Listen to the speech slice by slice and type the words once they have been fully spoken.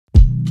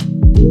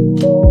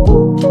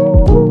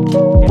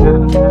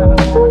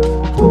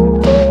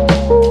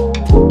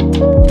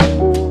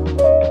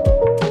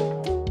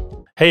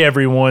Hey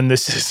everyone,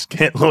 this is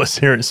Kent Lewis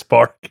here at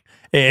Spark,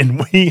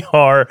 and we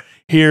are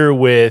here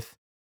with,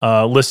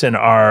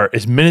 our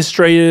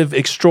administrative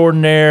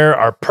extraordinaire,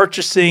 our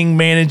purchasing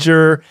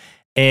manager,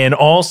 and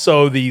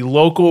also the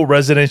local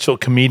residential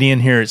comedian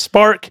here at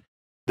Spark,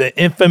 the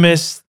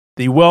infamous,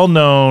 the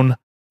well-known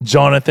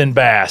Jonathan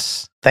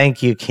Bass.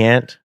 Thank you,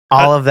 Kent.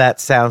 All of that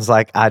sounds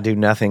like I do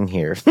nothing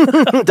here,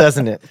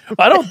 doesn't it?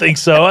 I don't think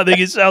so. I think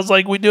it sounds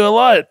like we do a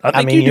lot.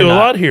 I think you do a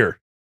lot here.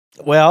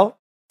 Well,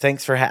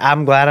 thanks for.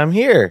 I'm glad I'm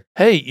here.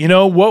 Hey, you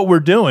know what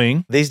we're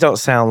doing? These don't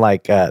sound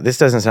like. This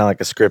doesn't sound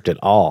like a script at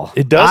all.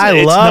 It doesn't.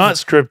 It's not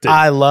scripted.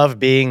 I love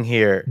being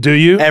here. Do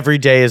you? Every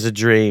day is a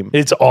dream.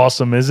 It's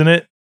awesome, isn't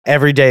it?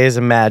 Every day is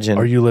imagined.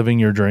 Are you living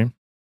your dream?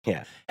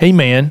 Yeah. Hey,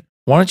 man,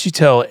 why don't you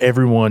tell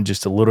everyone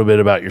just a little bit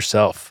about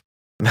yourself?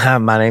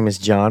 My name is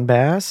Jon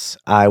Bass.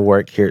 I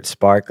work here at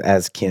Spark.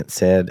 As Kent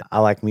said, I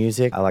like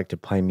music. I like to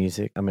play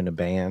music. I'm in a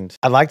band.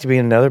 I'd like to be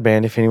in another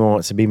band if anyone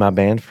wants to be my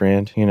band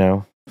friend,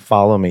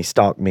 follow me,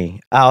 stalk me.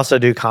 I also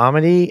do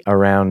comedy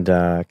around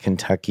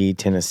Kentucky,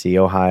 Tennessee,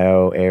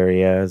 Ohio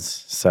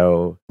areas.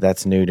 So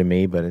that's new to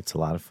me, but it's a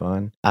lot of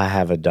fun. I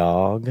have a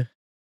dog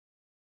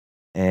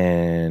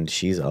and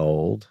she's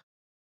old.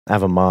 I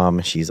have a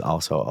mom. She's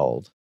also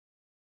old.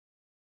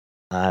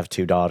 I have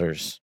 2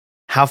 daughters.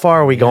 How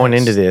far are we going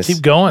into this?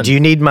 Keep going. Do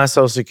you need my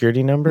social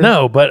security number?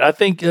 No, but I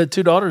think 2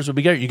 daughters would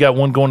be great. You got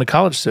one going to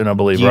college soon, I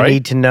believe,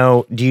 right?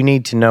 Do you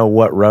need to know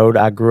what road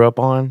I grew up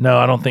on? No,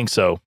 I don't think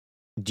so.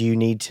 Do you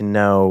need to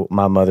know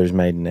my mother's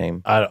maiden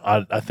name?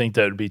 I think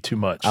that would be too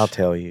much. I'll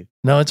tell you.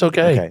 No, it's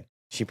okay. Okay.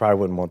 She probably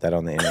wouldn't want that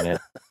on the internet.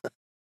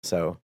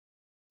 So,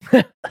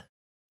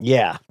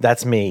 yeah,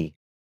 that's me.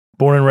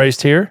 Born and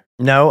raised here?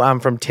 No, I'm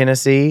from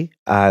Tennessee.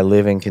 I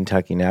live in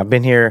Kentucky now. I've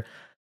been here.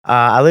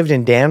 I lived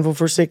in Danville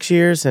for 6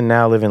 years and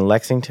now I live in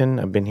Lexington.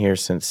 I've been here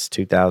since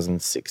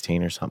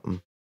 2016 or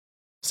something.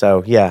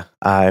 So, yeah,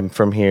 I'm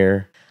from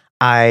here.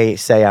 I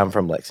say I'm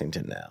from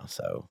Lexington now.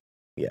 So,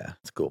 yeah,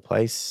 it's a cool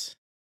place.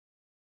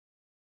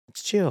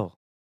 It's chill.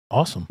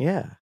 Awesome.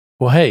 Yeah.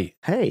 Well, hey,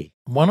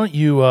 why don't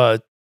you,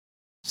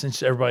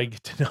 since everybody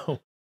get to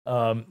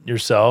know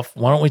yourself,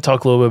 why don't we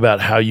talk a little bit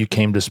about how you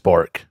came to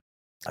Spark?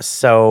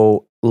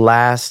 So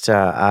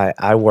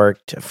I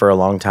worked for a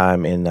long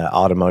time in the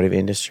automotive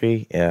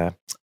industry,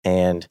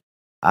 and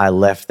I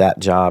left that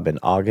job in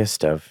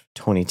August of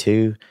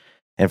 22.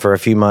 And for a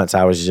few months,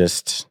 I was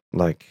just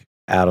like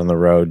out on the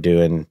road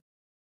doing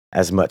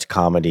as much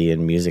comedy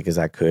and music as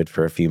I could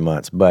for a few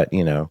months. But,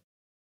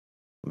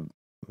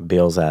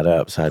 bills add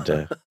up, so I had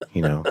to,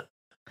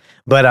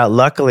 But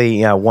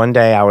luckily, one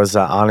day I was,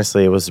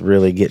 honestly, it was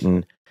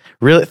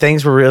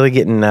things were really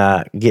getting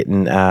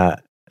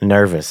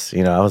nervous.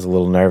 I was a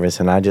little nervous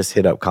and I just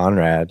hit up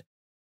Conrad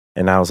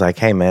and I was like,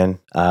 hey man,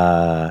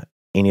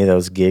 any of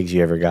those gigs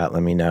you ever got,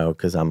 let me know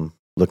because I'm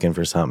looking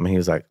for something. He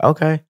was like,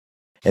 okay.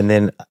 And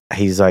then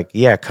he's like,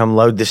 yeah, come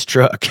load this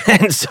truck.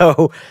 And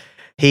so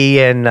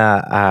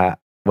I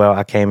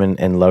came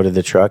and loaded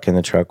the truck, and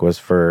the truck was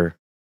for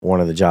one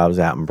of the jobs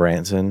out in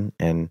Branson.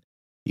 And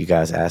you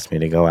guys asked me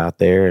to go out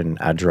there and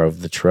I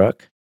drove the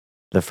truck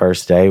the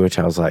first day, which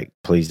I was like,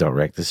 please don't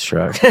wreck this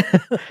truck.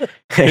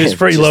 It's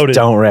pretty loaded.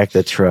 Don't wreck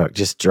the truck.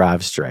 Just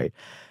drive straight.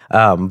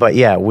 But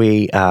yeah,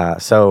 we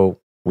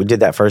did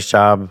that first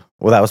job.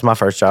 Well, that was my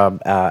first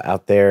job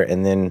out there.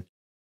 And then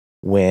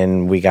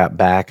when we got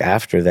back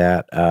after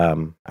that,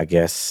 I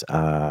guess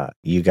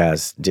you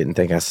guys didn't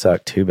think I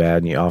sucked too bad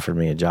and you offered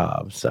me a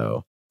job.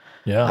 So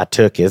yeah, I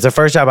took it. It's the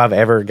first job I've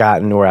ever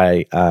gotten where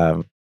I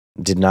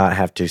did not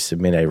have to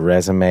submit a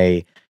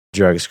resume,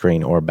 drug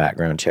screen, or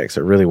background check.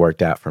 So it really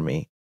worked out for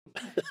me.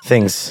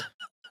 Things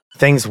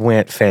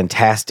went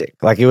fantastic.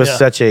 Like it was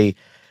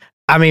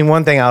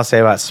one thing I'll say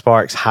about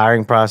Spark's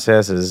hiring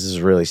process is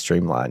really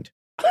streamlined.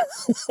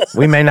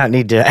 We may not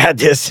need to add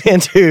this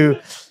into,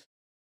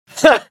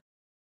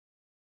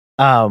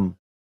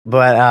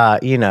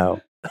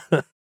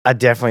 I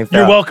definitely felt.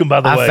 You're welcome,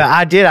 by the way.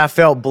 I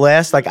felt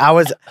blessed. Like I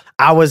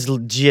was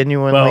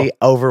genuinely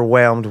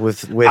overwhelmed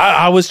with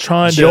I was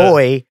trying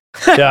joy.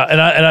 Yeah,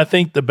 and I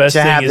think the best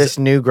to thing have is this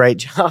new great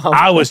job.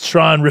 I was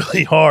trying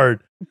really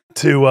hard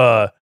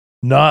to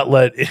not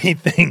let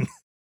anything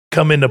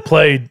come into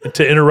play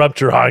to interrupt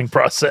your hiring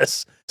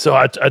process. So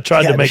I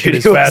tried to make it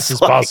as fast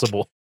as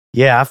possible.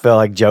 Yeah, I felt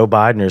like Joe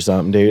Biden or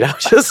something, dude. I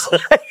was just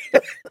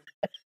like,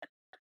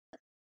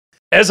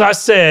 as I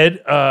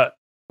said,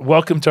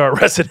 welcome to our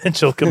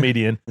residential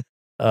comedian.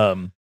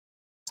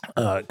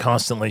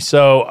 Constantly.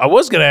 So I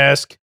was going to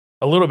ask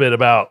a little bit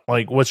about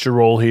like what's your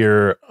role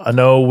here. I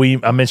know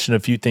I mentioned a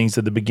few things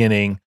at the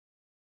beginning,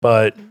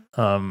 but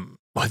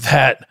with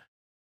that,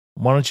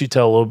 why don't you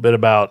tell a little bit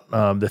about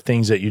the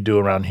things that you do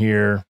around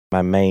here?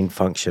 My main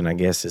function, I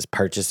guess, is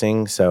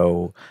purchasing.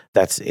 So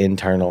that's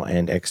internal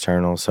and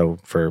external. So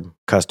for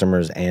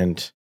customers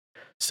and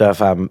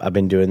stuff, I've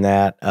been doing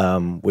that,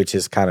 which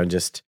is kind of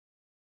just,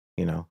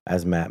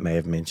 as Matt may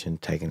have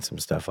mentioned, taking some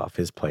stuff off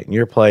his plate and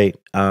your plate.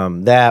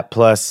 That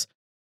plus,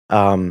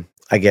 I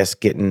guess,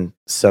 getting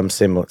some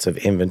semblance of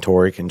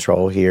inventory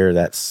control here.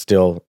 That's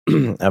still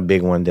a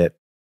big one that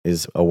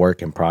is a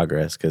work in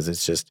progress because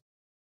it's just,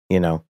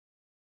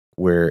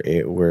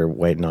 we're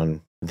waiting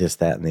on this,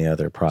 that, and the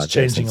other projects.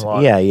 It's changing a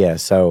lot. Yeah.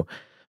 So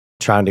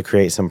trying to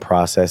create some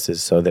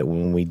processes so that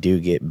when we do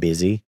get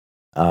busy,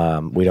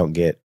 we don't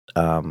get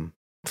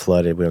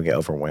flooded, we don't get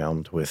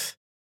overwhelmed with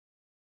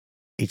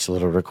each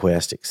little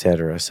request,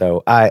 etc.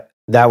 So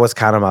that was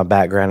kind of my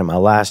background in my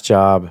last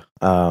job.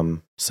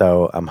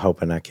 So I'm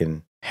hoping I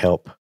can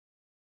help.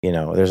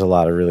 There's a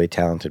lot of really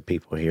talented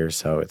people here,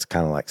 so it's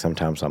kind of like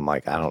sometimes I'm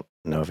like, I don't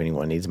know if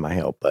anyone needs my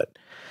help, but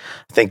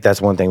I think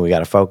that's one thing we got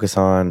to focus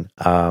on.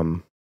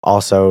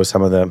 Also,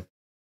 some of the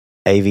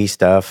AV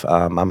stuff.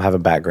 I have a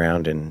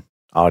background in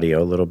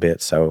audio a little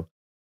bit, so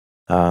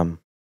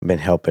been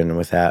helping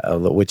with that,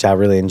 which I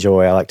really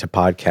enjoy. I like to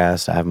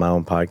podcast. I have my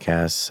own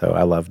podcast, so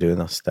I love doing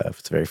this stuff.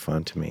 It's very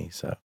fun to me.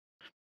 So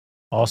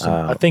awesome.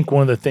 I think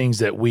one of the things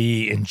that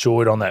we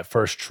enjoyed on that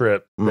first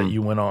trip that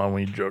you went on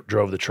when you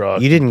drove the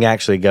truck. You didn't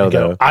actually go,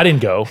 though. I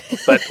didn't go,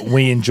 but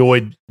we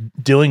enjoyed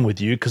dealing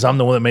with you because I'm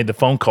the one that made the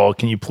phone call.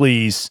 Can you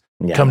please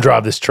come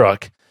drive this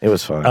truck? It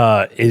was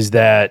fun. Is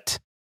that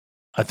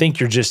I think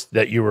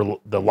you were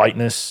the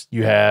lightness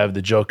you have,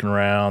 the joking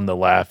around, the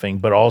laughing,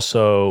 but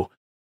also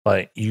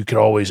like you could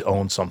always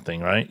own something,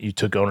 right? You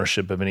took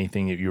ownership of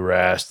anything that you were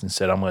asked and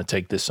said, I'm going to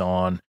take this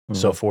on,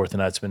 so forth. And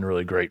that's been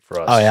really great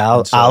for us. Oh,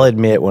 yeah. I'll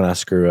admit when I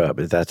screw up,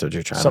 if that's what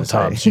you're trying to say.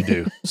 Sometimes you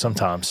do.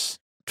 Sometimes.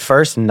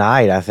 First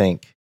night, I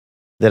think,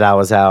 that I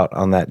was out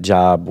on that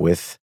job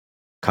with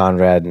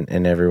Conrad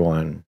and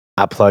everyone,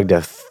 I plugged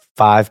a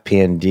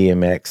 5-pin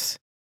DMX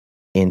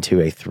into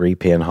a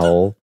 3-pin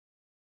hole.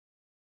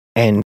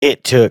 And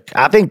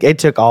I think it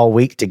took all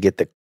week to get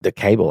the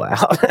cable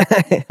out.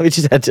 We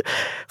just had to,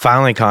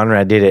 finally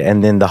Conrad did it.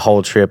 And then the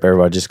whole trip,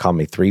 everybody just called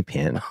me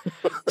 3-pin.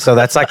 So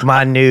that's like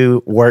my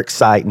new work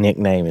site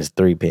nickname is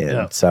 3-pin.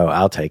 Yeah. So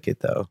I'll take it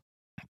though.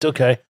 It's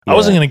okay. Yeah. I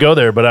wasn't going to go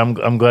there, but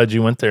I'm glad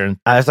you went there. And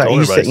I was like,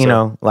 you said,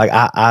 like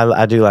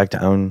I do like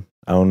to own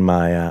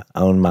my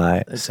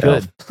it's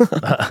self.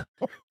 Good.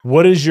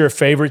 What is your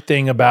favorite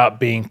thing about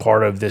being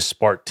part of this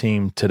Spark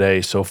team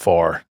today so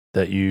far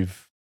that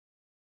you've?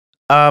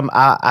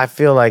 I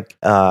feel like,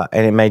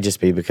 and it may just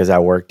be because I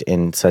worked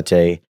in such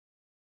an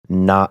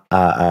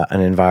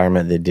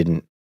environment that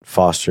didn't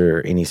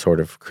foster any sort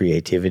of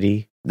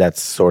creativity.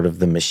 That's sort of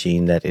the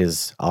machine that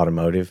is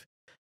automotive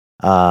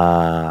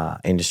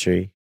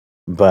industry.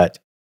 But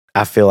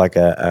I feel like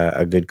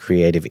a good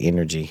creative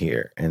energy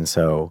here. And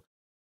so,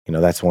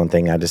 that's one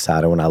thing I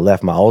decided when I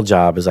left my old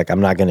job is like,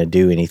 I'm not going to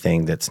do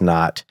anything that's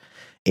not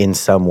in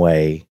some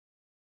way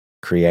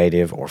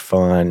creative or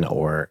fun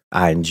or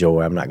I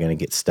enjoy. I'm not going to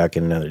get stuck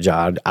in another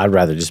job. I'd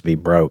rather just be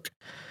broke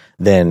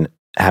than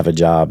have a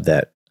job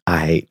that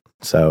I hate.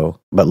 So,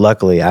 but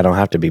luckily I don't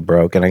have to be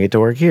broke and I get to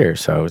work here.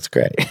 So it's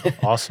great.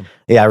 Awesome.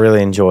 Yeah, I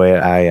really enjoy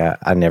it.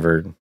 I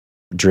never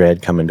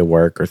dread coming to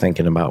work or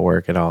thinking about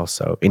work at all.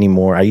 So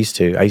anymore, I used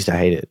to hate it. I used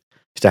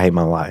to hate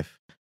my life.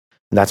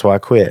 And that's why I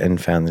quit and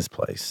found this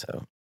place.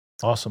 So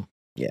awesome.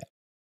 Yeah.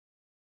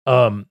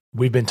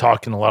 We've been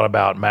talking a lot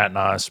about, Matt and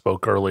I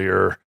spoke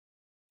earlier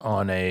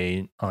on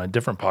a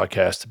different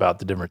podcast about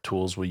the different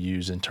tools we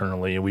use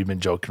internally. And we've been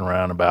joking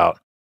around about,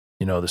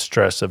 the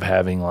stress of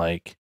having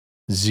like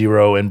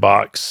zero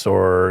inbox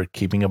or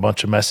keeping a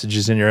bunch of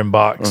messages in your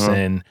inbox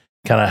and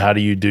kind of how do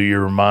you do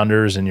your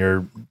reminders and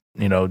your,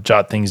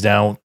 jot things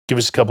down. Give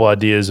us a couple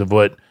ideas of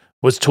what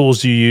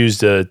tools do you use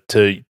to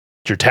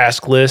your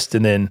task list,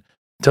 and then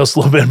tell us a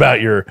little bit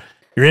about your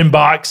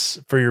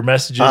inbox for your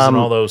messages and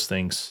all those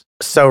things.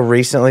 So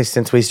recently,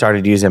 since we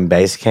started using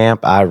Basecamp,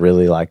 I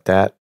really like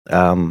that.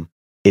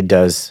 It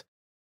does,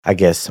 I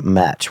guess,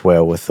 match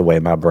well with the way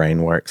my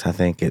brain works. I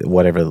think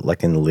whatever,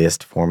 like in the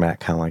list format,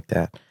 kind of like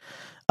that.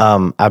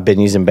 I've been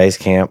using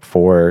Basecamp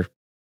for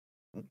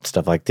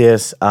stuff like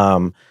this.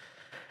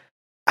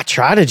 I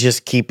try to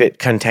just keep it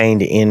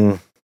contained in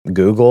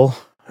Google,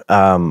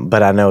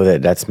 but I know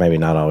that that's maybe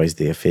not always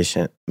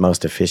the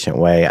most efficient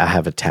way. I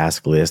have a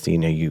task list.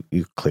 You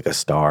click a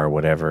star or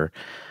whatever.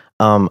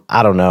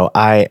 I don't know.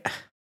 I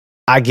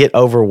get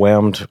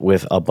overwhelmed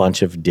with a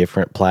bunch of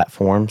different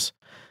platforms.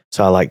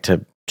 So I like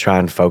to try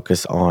and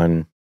focus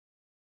on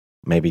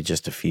maybe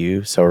just a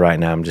few. So right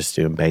now I'm just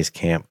doing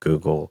Basecamp,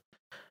 Google,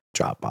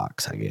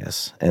 Dropbox, I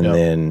guess. And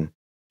then,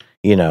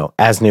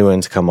 as new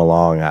ones come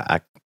along,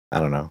 I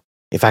don't know.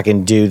 If I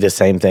can do the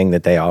same thing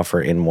that they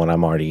offer in one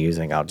I'm already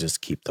using, I'll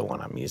just keep the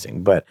one I'm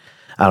using. But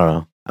I don't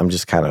know. I'm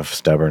just kind of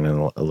stubborn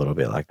and a little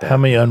bit like that. How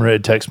many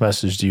unread text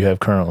messages do you have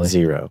currently?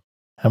 0.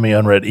 How many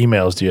unread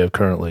emails do you have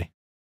currently?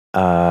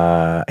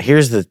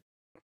 Here's the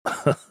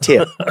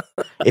tip.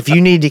 If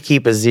you need to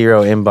keep a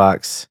 0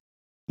 inbox,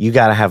 you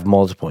got to have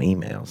multiple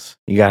emails.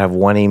 You got to have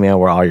one email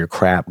where all your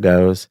crap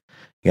goes.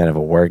 You got to have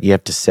a work. You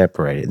have to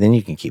separate it. Then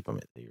you can keep them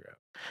at 0.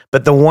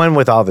 But the one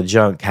with all the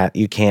junk,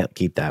 you can't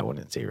keep that one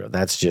at 0.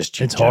 That's just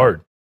your It's junk.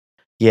 hard.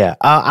 Yeah.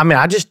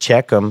 I just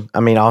check them.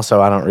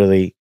 Also, I don't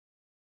really,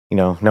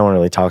 no one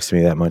really talks to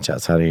me that much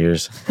outside of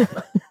yours.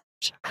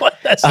 What?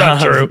 That's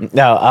not true.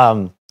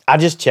 No, I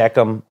just check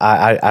them.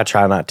 I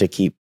try not to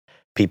keep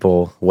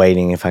people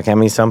waiting if I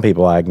can. Some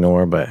people I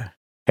ignore, but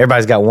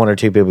Everybody's got one or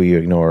two people you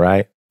ignore,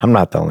 right? I'm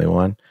not the only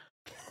one.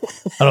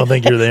 I don't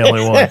think you're the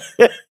only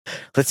one.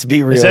 Let's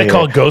be real. Is that here.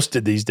 called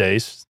ghosted these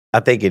days? I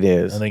think it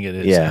is. I think it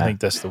is. Yeah. I think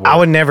that's the word. I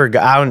would never go.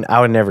 I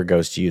would never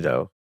ghost you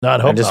though. No, I'd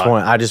hope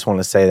not. I just want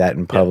to say that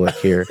in public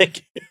here.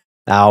 Thank you.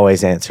 I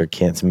always answer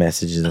Kent's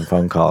messages and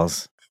phone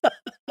calls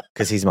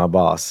because he's my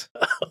boss.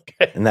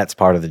 Okay. And that's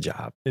part of the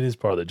job. It is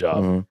part of the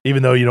job, Mhm.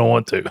 even though you don't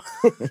want to.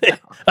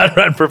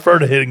 I'd prefer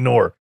to hit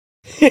ignore,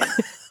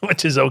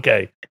 which is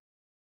okay.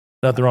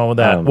 Nothing wrong with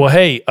that. Well,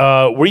 hey,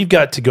 we've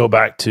got to go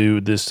back to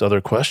this other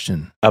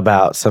question.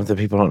 About something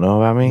people don't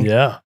know about me?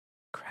 Yeah.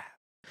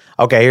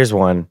 Okay, here's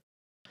one.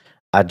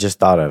 I just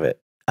thought of it.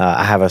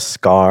 I have a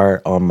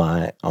scar on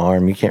my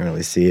arm. You can't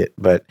really see it,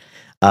 but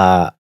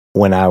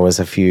when I was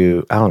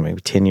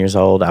maybe 10 years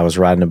old, I was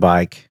riding a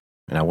bike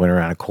and I went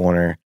around a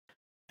corner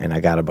and I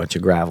got a bunch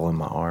of gravel in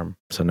my arm.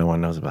 So no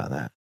one knows about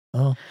that.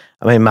 Oh.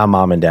 I mean, my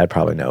mom and dad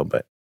probably know,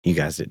 but you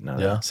guys didn't know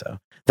that. So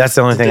that's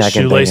the only Did thing the I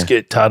can shoelace think of.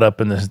 get tied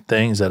up in the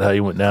thing? Is that how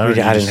you went down?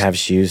 I didn't have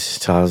shoes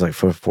till I was like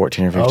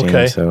 14 or 15.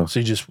 Okay. So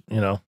you just,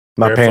 my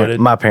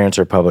barefooted? parents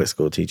are public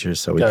school teachers,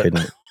 so we Got it.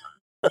 couldn't.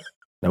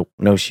 Nope,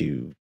 no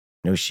shoe.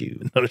 No shoe.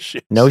 No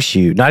shoes. No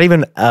shoe. Not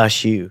even a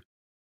shoe.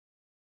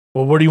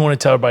 Well, what do you want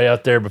to tell everybody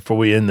out there before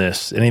we end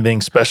this? Anything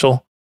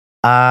special?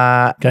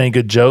 Got any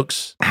good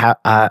jokes?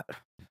 Not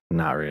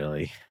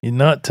really. You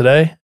not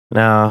today?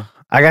 No.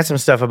 I got some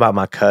stuff about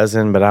my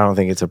cousin, but I don't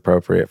think it's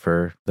appropriate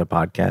for the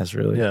podcast,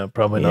 really. Yeah,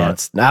 probably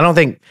not. I don't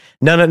think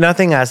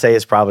nothing I say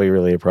is probably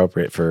really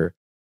appropriate for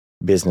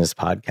business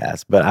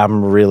podcasts, but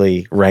I'm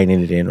really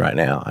reining it in right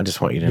now. I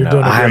just want you to know. You're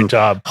doing a great I'm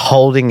job.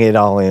 holding it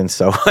all in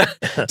so much.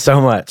 It's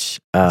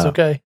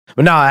okay.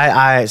 But no,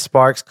 I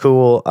Spark's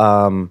cool.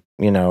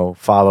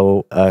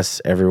 Follow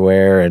us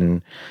everywhere,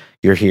 and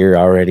you're here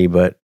already,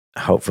 but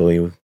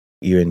hopefully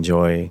you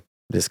enjoy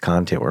this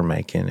content we're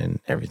making and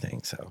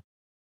everything. So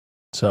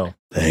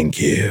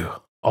thank you.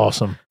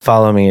 Awesome.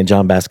 Follow me at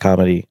Jon Bass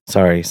Comedy.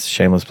 Sorry,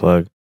 shameless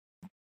plug.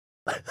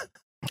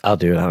 I'll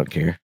do it. I don't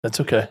care. That's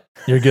okay.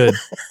 You're good.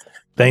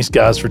 Thanks,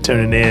 guys, for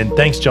tuning in.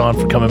 Thanks, Jon,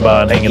 for coming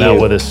by and hanging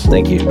out with us.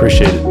 Thank you.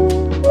 Appreciate it.